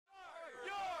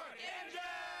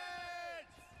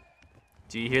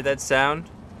Do you hear that sound?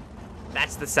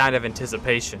 That's the sound of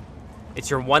anticipation. It's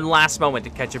your one last moment to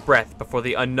catch your breath before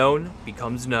the unknown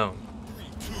becomes known.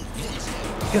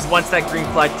 Because once that green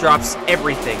flag drops,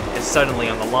 everything is suddenly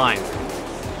on the line.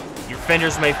 Your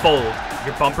fenders may fold,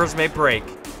 your bumpers may break.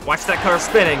 Watch that car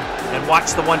spinning, and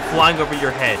watch the one flying over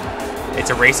your head. It's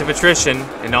a race of attrition,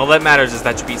 and all that matters is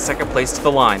that you beat second place to the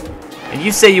line. And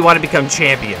you say you want to become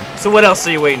champion, so what else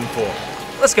are you waiting for?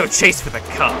 Let's go chase for the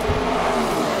cup.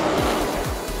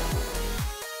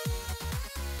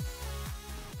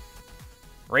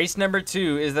 Race number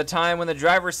 2 is the time when the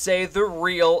drivers say the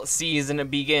real season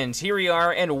begins. Here we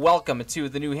are, and welcome to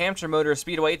the New Hampshire Motor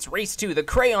Speedway. It's race 2, the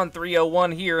Crayon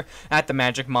 301 here at the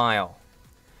Magic Mile.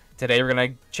 Today we're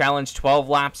going to challenge 12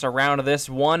 laps around this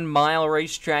 1 mile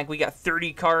racetrack. We got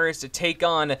 30 cars to take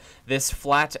on this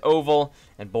flat oval.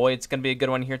 And boy, it's going to be a good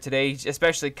one here today,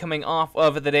 especially coming off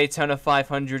of the Daytona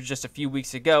 500 just a few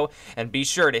weeks ago. And be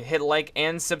sure to hit like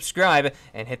and subscribe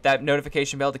and hit that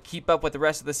notification bell to keep up with the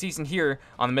rest of the season here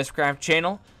on the Miscraft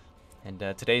channel. And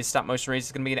today's stop motion race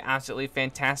is going to be an absolutely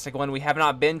fantastic one. We have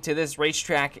not been to this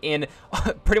racetrack in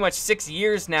pretty much 6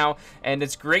 years now, and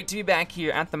it's great to be back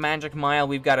here at the Magic Mile.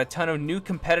 We've got a ton of new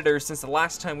competitors since the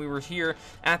last time we were here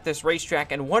at this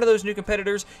racetrack, and one of those new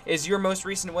competitors is your most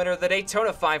recent winner, the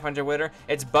Daytona 500 winner.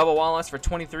 It's Bubba Wallace for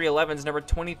 2311's number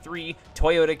 23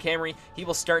 Toyota Camry. He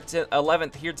will start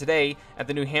 11th here today at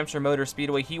the New Hampshire Motor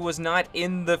Speedway. He was not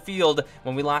in the field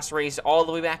when we last raced all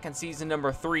the way back in season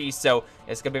number 3, so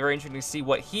it's going to be very interesting to see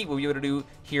what he will be able to do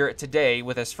here today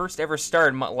with his first ever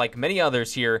start, like many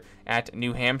others here at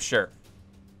New Hampshire.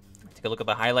 Take a look at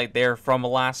the highlight there from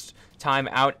last time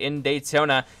out in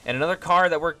Daytona. And another car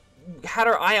that we had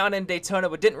our eye on in Daytona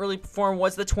but didn't really perform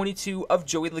was the 22 of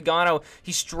Joey Logano.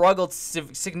 He struggled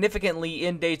significantly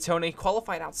in Daytona. He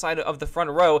qualified outside of the front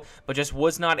row, but just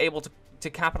was not able to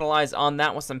capitalize on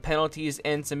that with some penalties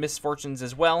and some misfortunes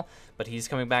as well. But he's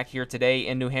coming back here today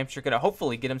in New Hampshire, going to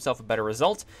hopefully get himself a better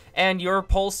result. And your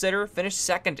pole sitter finished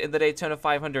second in the Daytona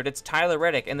 500. It's Tyler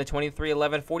Reddick in the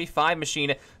 2311 45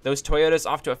 machine. Those Toyotas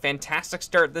off to a fantastic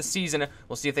start this season.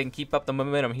 We'll see if they can keep up the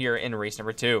momentum here in race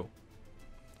number 2.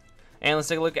 And let's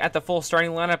take a look at the full starting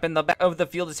lineup. In the back of the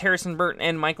field is Harrison Burton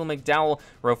and Michael McDowell.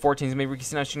 Row 14 is Ricky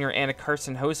Sinach Jr. and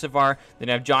Carson Hocevar. Then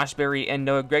you have Josh Berry and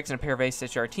Noah Gregson, a pair of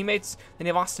ACHR teammates. Then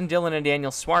you have Austin Dillon and Daniel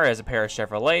Suarez, a pair of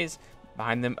Chevrolets.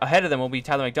 Behind them, ahead of them will be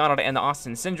Tyler McDonald and the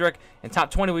Austin Cindric. And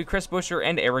top 20 will be Chris Buescher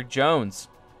and Eric Jones.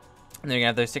 And then you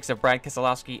have the 6 of Brad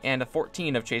Keselowski and the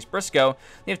 14 of Chase Briscoe.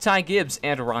 You have Ty Gibbs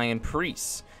and Ryan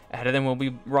Preece. Ahead of them will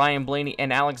be Ryan Blaney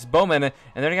and Alex Bowman. And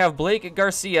then you have Blake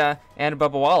Garcia and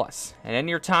Bubba Wallace. And in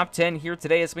your top 10 here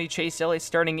today, it's going to be Chase Elliott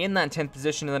starting in that 10th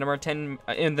position in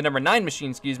the number 9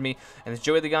 machine, excuse me. And it's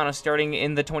Joey Logano starting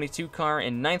in the 22 car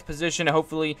in 9th position.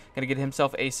 Hopefully going to get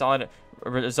himself a solid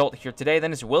result here today.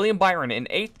 Then it's William Byron in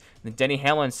 8th. Then Denny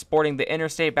Hamlin sporting the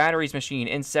Interstate Batteries machine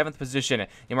in 7th position. And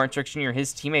Martin Truex Jr.,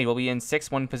 his teammate, will be in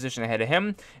 6th, 1 position ahead of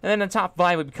him. And then the top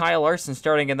 5 would be Kyle Larson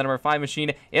starting in the number 5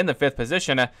 machine in the 5th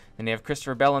position. Then you have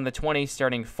Christopher Bell in the 20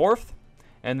 starting 4th.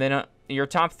 And then your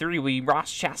top 3 will be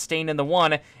Ross Chastain in the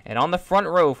 1. And on the front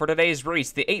row for today's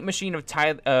race, the 8 machine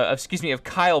of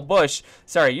Kyle Busch.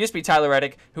 Sorry, it used to be Tyler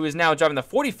Reddick, who is now driving the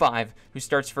 45, who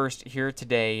starts first here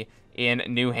today in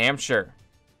New Hampshire.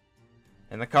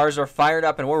 And the cars are fired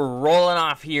up, and we're rolling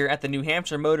off here at the New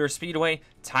Hampshire Motor Speedway.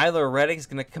 Tyler Reddick is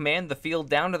going to command the field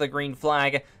down to the green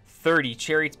flag. 30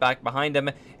 Chariots back behind him.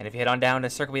 And if you head on down to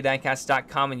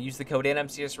CircleBDiecast.com and use the code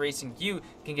NMCS Racing, you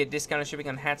can get discounted shipping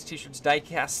on hats, t-shirts,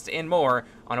 diecasts, and more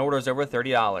on orders over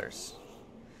 $30.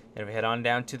 And if we head on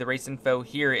down to the race info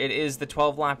here, it is the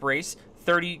 12-lap race.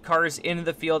 30 cars in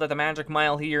the field at the Magic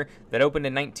Mile here that opened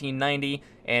in 1990,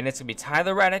 and it's going to be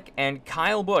Tyler Reddick and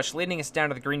Kyle Busch leading us down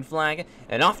to the green flag.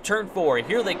 And off turn 4,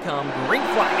 here they come. Green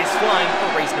flag is flying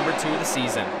for race number 2 of the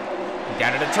season.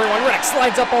 Down into turn 1, Reddick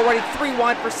slides up already 3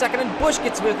 wide for second, and Busch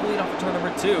gets with the lead off of turn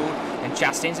number 2. And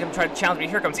Chastain's going to try to challenge me.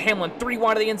 Here comes Hamlin, 3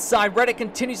 wide to the inside. Reddick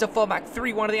continues to fall back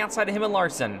 3 wide to the outside of him and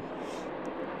Larson.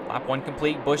 Lap 1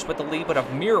 complete, Busch with the lead, but a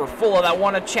mirror full of that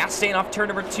one of Chastain off turn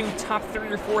number 2, top 3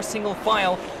 or 4 single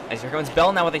file. As here comes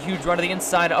Bell now with a huge run to the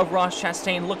inside of Ross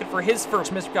Chastain, looking for his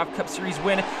first Miscraft Cup Series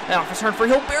win. And off his turn 4,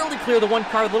 he'll barely clear the 1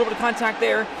 car, a little bit of contact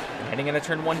there. And heading into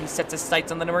turn 1, he sets his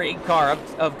sights on the number 8 car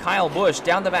of Kyle Busch,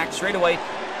 down the back straightaway.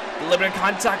 Limited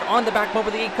contact on the back bump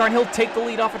of the 8 car, and he'll take the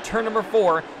lead off of turn number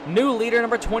 4. New leader,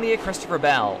 number 28, Christopher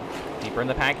Bell. Deeper in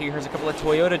the pack here, here's a couple of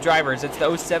Toyota drivers. It's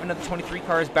the 07 of the 23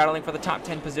 cars battling for the top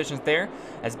 10 positions there.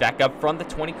 As back up front, the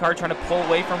 20 car trying to pull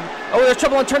away from... Oh, there's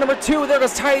trouble on turn number 2. There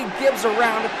goes Ty Gibbs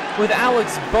around with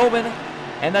Alex Bowman.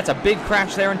 And that's a big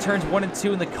crash there in turns 1 and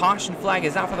 2, and the caution flag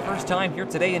is out for the first time here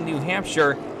today in New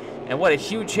Hampshire. And what a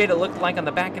huge hit it looked like on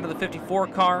the back end of the 54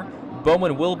 car.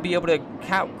 Bowman will be able to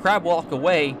crab walk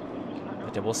away.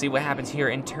 But we'll see what happens here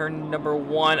in turn number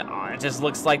 1. It just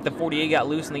looks like the 48 got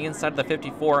loose on the inside of the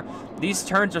 54. These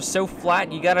turns are so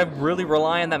flat, you gotta really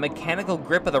rely on that mechanical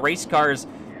grip of the race cars.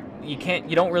 You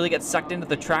don't really get sucked into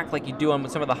the track like you do on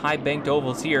some of the high banked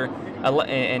ovals here.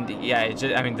 And yeah,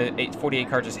 the 48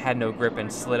 car just had no grip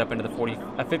and slid up into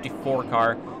the 54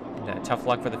 car. And, tough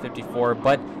luck for the 54,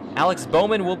 but Alex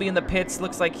Bowman will be in the pits.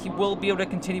 Looks like he will be able to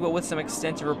continue, but with some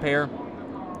extensive repair.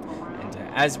 And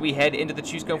as we head into the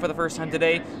choose cone for the first time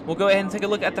today, we'll go ahead and take a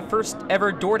look at the first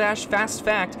ever DoorDash Fast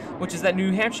Fact, which is that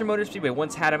New Hampshire Motor Speedway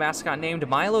once had a mascot named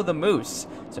Milo the Moose.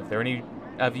 So if there are any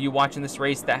of you watching this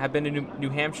race that have been in New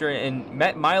Hampshire and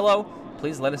met Milo,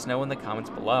 please let us know in the comments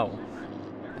below.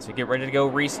 As we get ready to go,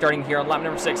 restarting here on lap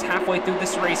number 6, halfway through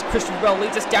this race, Christopher Bell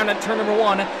leads us down to turn number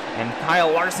 1, and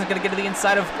Kyle Larson's going to get to the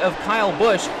inside of Kyle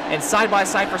Busch, and side by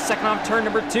side for second off turn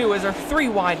number 2 is our 3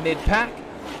 wide mid-pack.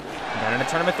 Down into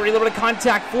turn number 3, a little bit of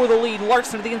contact for the lead.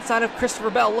 Larson to the inside of Christopher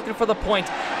Bell, looking for the point.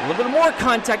 A little bit more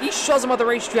contact. He shoves him on the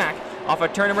racetrack. Off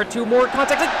of turn number 2, more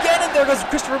contact again, and there goes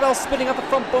Christopher Bell spinning out the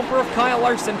front bumper of Kyle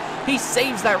Larson. He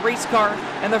saves that race car,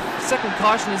 and the second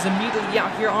caution is immediately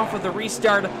out here off of the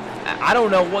restart. I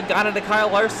don't know what got into Kyle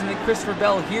Larson and Christopher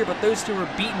Bell here, but those two were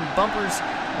beating bumpers.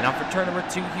 And off for turn number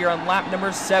 2 here on lap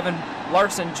number 7,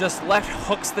 Larson just left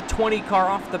hooks the 20 car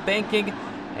off the banking,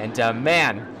 and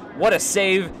man, what a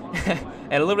save.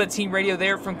 And a little bit of team radio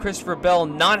there from Christopher Bell.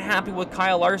 Not happy with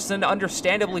Kyle Larson,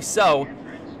 understandably so.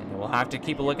 And we'll have to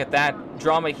keep a look at that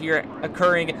drama here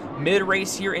occurring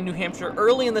mid-race here in New Hampshire.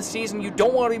 Early in the season, you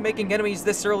don't want to be making enemies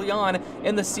this early on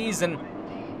in the season.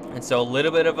 And so a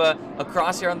little bit of a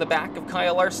crosshair on the back of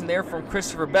Kyle Larson there from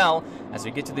Christopher Bell as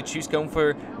we get to the choose cone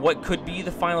for what could be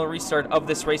the final restart of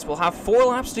this race. We'll have 4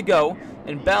 laps to go,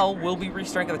 and Bell will be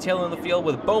restarting at the tail end of the field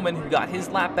with Bowman, who got his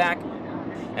lap back.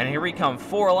 And here we come,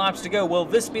 4 laps to go. Will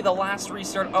this be the last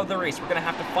restart of the race? We're going to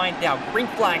have to find out. Green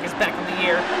flag is back in the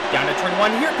air. Down to turn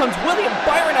 1. Here comes William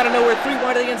Byron out of nowhere, 3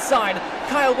 wide to the inside.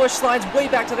 Kyle Busch slides way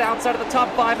back to the outside of the top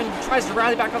 5 and tries to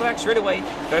rally back on the back straightaway.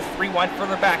 They're 3 wide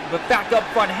further back, but back up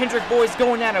front. Hendrick boys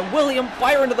going at it. William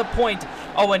Byron to the point.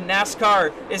 Oh, and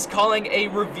NASCAR is calling a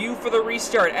review for the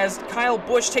restart as Kyle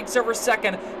Busch takes over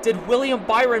second. Did William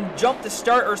Byron jump the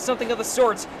start or something of the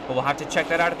sorts? But we'll have to check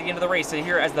that out at the end of the race. So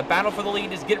here, as the battle for the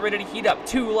lead is getting ready to heat up,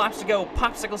 2 laps to go.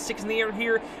 Popsicle sticks in the air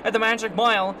here at the Magic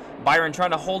Mile. Byron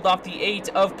trying to hold off the 8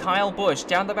 of Kyle Busch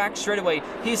down the back straightaway.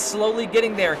 He's slowly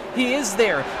getting there. He is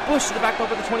there. Busch to the back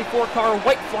bumper of the 24 car.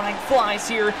 White flag flies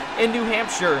here in New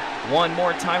Hampshire. One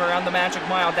more time around the Magic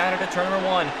Mile down into turn number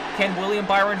 1. Can William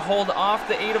Byron hold off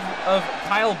the 8 of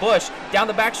Kyle Busch down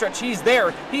the backstretch? He's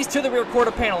there. He's to the rear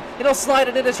quarter panel. He'll slide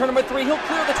it into turn number 3. He'll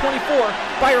clear the 24.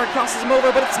 Byron crosses him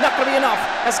over, but it's not going to be enough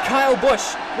as Kyle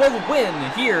Busch will win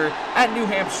here at New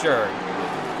Hampshire.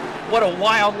 What a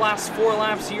wild last 4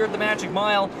 laps here at the Magic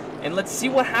Mile. And let's see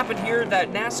what happened here.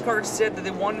 That NASCAR said that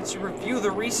they wanted to review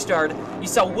the restart. You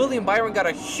saw William Byron got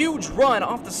a huge run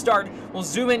off the start. We'll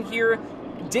zoom in here.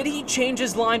 Did he change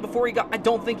his line before he got? I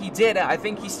don't think he did. I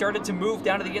think he started to move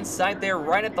down to the inside there,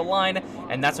 right at the line.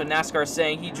 And that's what NASCAR is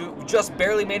saying. He just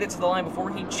barely made it to the line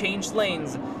before he changed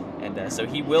lanes. And so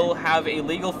he will have a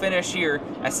legal finish here,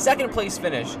 a second place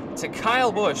finish to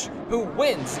Kyle Busch, who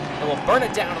wins and will burn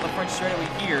it down on the front straightaway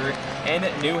here in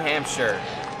New Hampshire.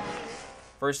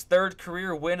 For his 3rd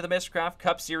career win of the Miscraft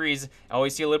Cup Series. I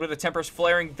always see a little bit of tempers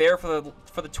flaring there for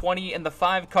the 20 and the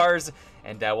 5 cars.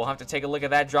 And we'll have to take a look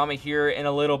at that drama here in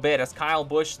a little bit as Kyle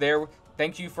Busch there.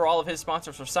 Thank you for all of his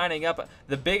sponsors for signing up.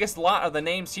 The biggest lot of the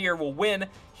names here will win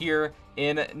here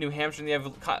in New Hampshire. They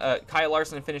have Kyle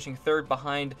Larson finishing 3rd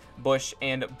behind Busch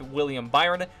and William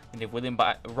Byron. And they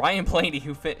have Ryan Blaney,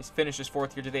 who finishes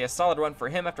 4th here today. A solid run for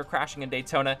him after crashing in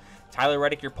Daytona. Tyler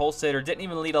Reddick, your pole sitter, didn't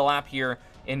even lead a lap here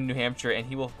in New Hampshire, and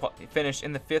he will finish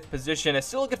in the 5th position. It's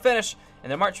still a good finish.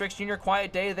 And then Mark Truex Jr.,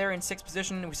 quiet day there in 6th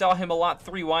position. We saw him a lot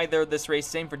 3 wide there this race.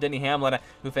 Same for Denny Hamlin,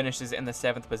 who finishes in the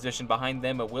 7th position. Behind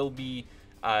them, it will be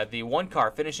the 1 car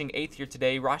finishing 8th here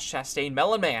today. Ross Chastain,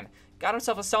 Melon Man, got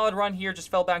himself a solid run here, just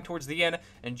fell back towards the end.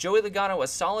 And Joey Logano, a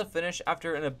solid finish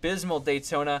after an abysmal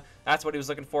Daytona. That's what he was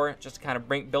looking for, just to kind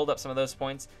of build up some of those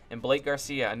points. And Blake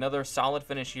Garcia, another solid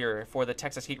finish here for the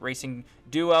Texas Heat Racing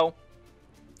duo.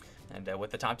 And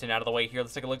with the top 10 out of the way here,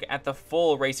 let's take a look at the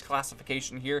full race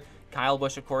classification here. Kyle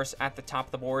Busch, of course, at the top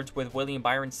of the boards with William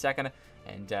Byron 2nd.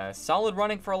 And solid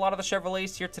running for a lot of the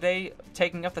Chevrolets here today,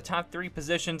 taking up the top 3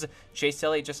 positions. Chase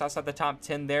Elliott just outside the top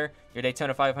 10 there. Your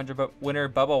Daytona 500 winner,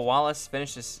 Bubba Wallace,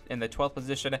 finishes in the 12th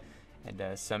position.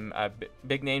 And some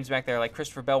big names back there like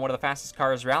Christopher Bell, one of the fastest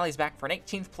cars, rallies back for an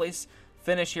 18th place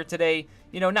finish here today.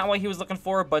 Not what he was looking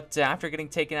for, but after getting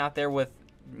taken out there with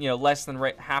less than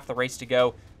half the race to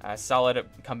go, solid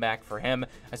comeback for him.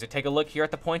 As we take a look here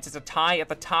at the points, it's a tie at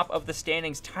the top of the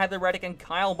standings. Tyler Reddick and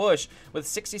Kyle Busch with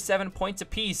 67 points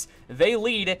apiece. They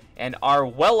lead and are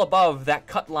well above that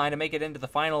cut line to make it into the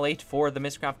final 8 for the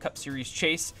Miscraft Cup Series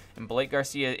chase. And Blake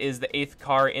Garcia is the 8th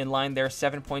car in line there,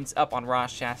 7 points up on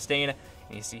Ross Chastain.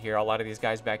 And you see here a lot of these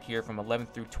guys back here from 11th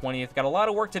through 20th. Got a lot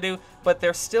of work to do, but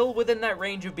they're still within that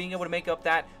range of being able to make up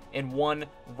that in one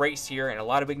race here. And a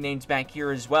lot of big names back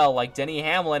here as well, like Denny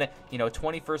Hamlin,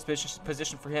 21st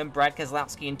position for him. Brad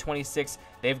Keselowski in 26th.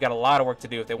 They've got a lot of work to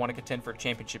do if they want to contend for a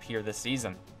championship here this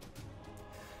season.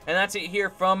 And that's it here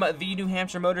from the New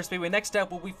Hampshire Motor Speedway. Next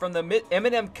up will be from the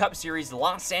M&M Cup Series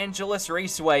Los Angeles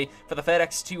Raceway for the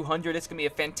FedEx 200. It's going to be a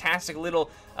fantastic little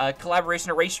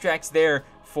collaboration of racetracks there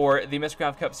for the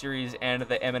Miscraft Cup Series and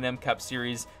the M&M Cup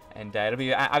Series. And it'll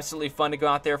be absolutely fun to go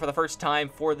out there for the first time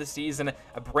for the season.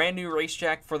 A brand new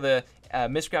racetrack for the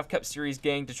Miscraft Cup Series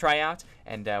gang to try out.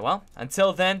 And, well,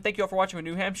 until then, thank you all for watching with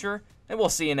New Hampshire, and we'll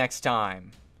see you next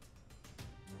time.